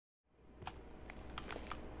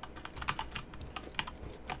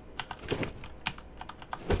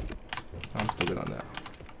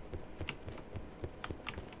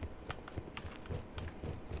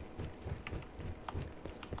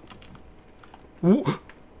I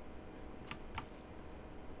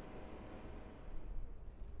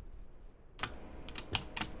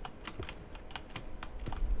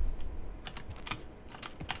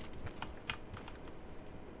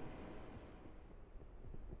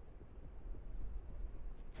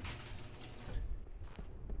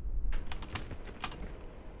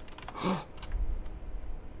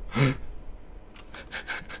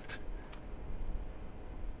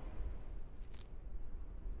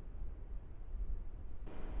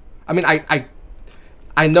mean,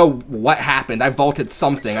 I know what happened. I vaulted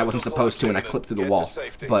something I wasn't supposed to, and I clipped through the wall.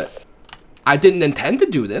 But I didn't intend to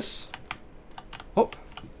do this. Oh.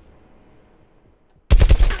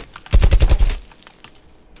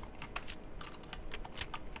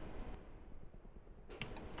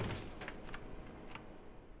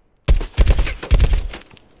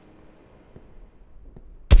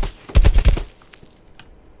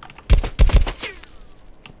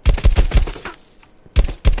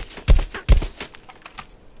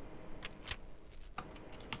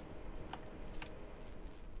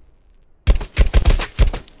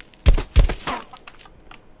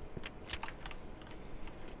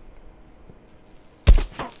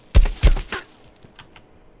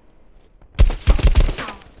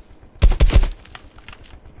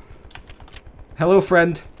 Hello,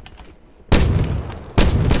 friend.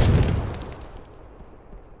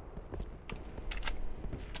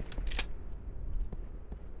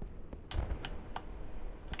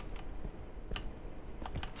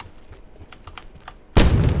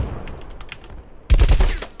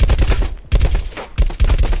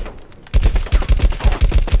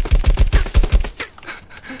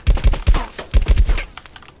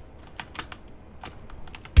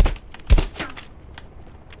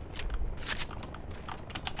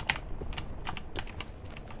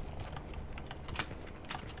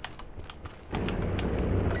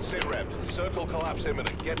 Rep. Circle collapse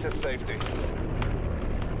imminent. Get to safety.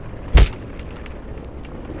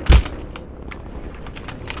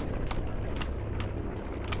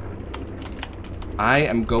 I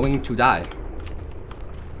am going to die.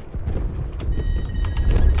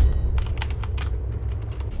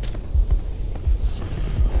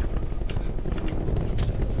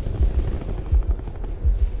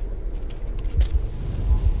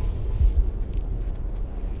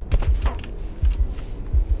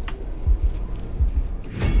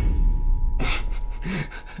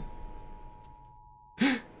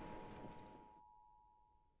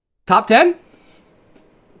 Top 10?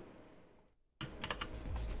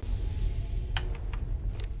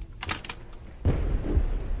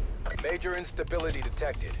 Major instability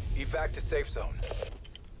detected. Evac to safe zone.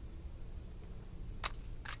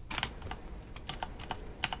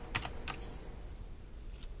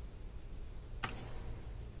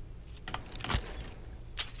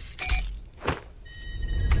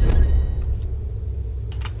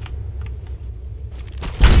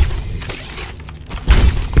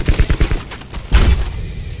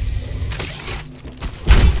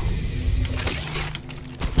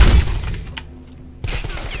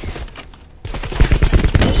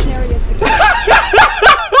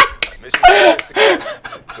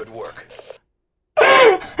 Good work.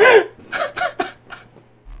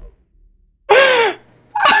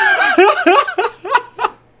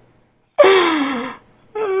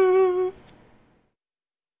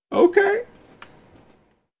 Okay.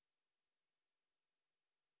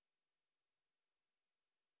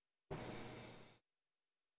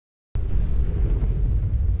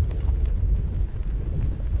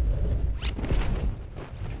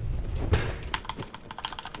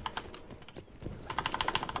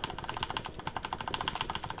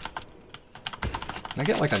 Can I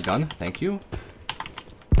get like a gun? Thank you.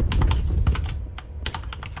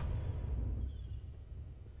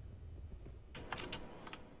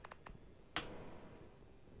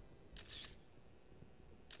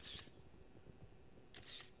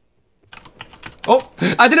 Oh,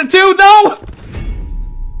 I did it too! No!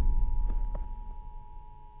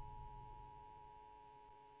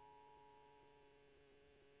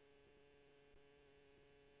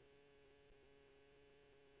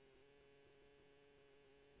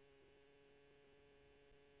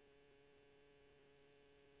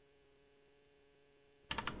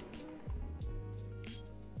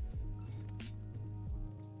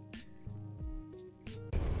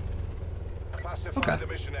 Pacify the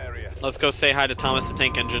mission area. Let's go say hi to Thomas the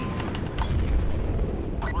Tank Engine.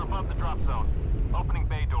 We're above the drop zone. Opening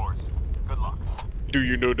bay doors. Good luck. Do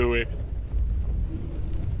you know the way?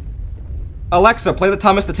 Alexa, play the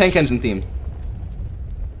Thomas the Tank Engine theme.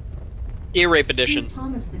 Ear-rape edition. Here's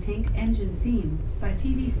Thomas the Tank Engine theme by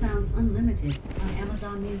TV Sounds Unlimited on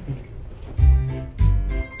Amazon Music.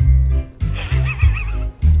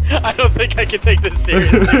 I don't think I can take this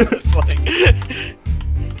seriously. It's like...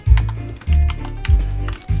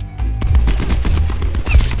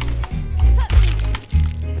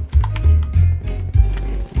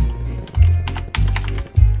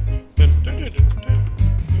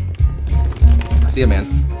 I see a man.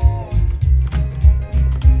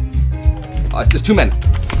 Oh, there's 2 men.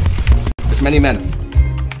 There's many men.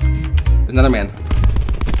 There's another man.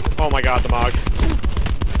 Oh my god, the Mog.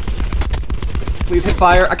 Please hit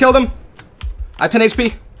fire. I killed him. I have 10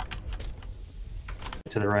 HP.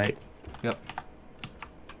 To the right. Yep.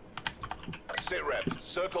 Sit rep.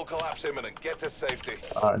 Circle collapse imminent. Get to safety.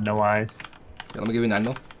 No eyes. Yeah, let me give you 9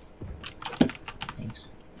 mil. Thanks.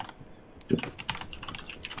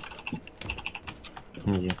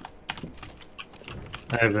 Yeah.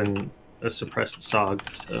 I have a suppressed SOG,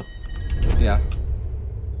 so. Yeah.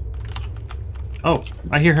 Oh,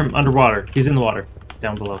 I hear him underwater. He's in the water,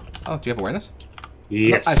 down below. Oh, do you have awareness?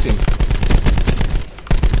 Yes. I see him.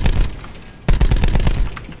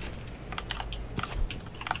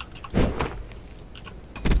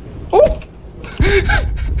 Oh!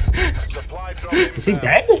 Supply drop inbound. Is he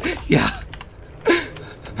dead? Yeah.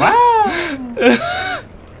 Wow.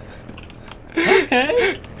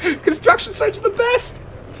 Okay. Construction sites are the best.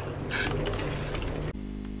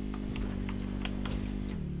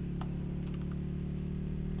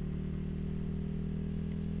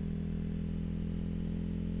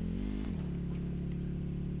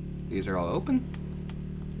 These are all open.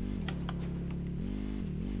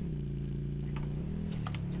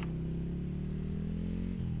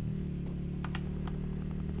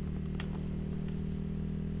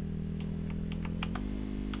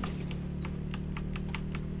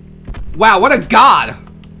 Wow, what a god!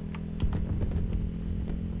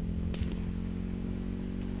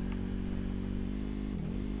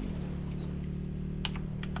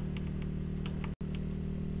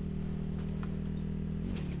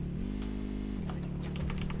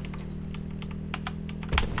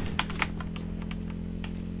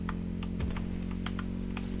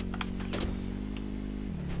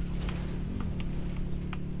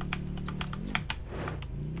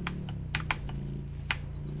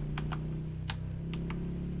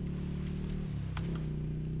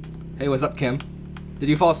 Hey, what's up, Kim? Did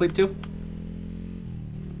you fall asleep too?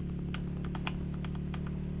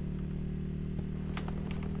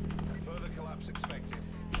 Further collapse expected.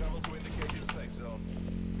 Travel to indicated safe zone.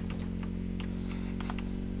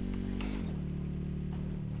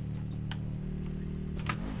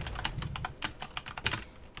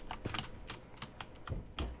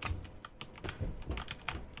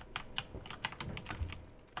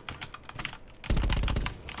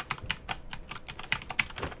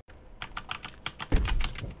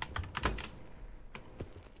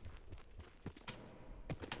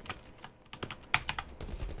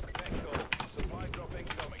 Echo. Supply drop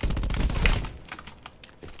incoming.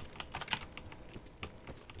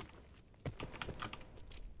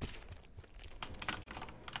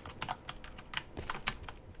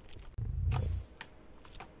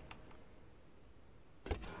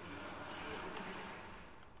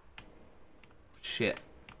 Shit.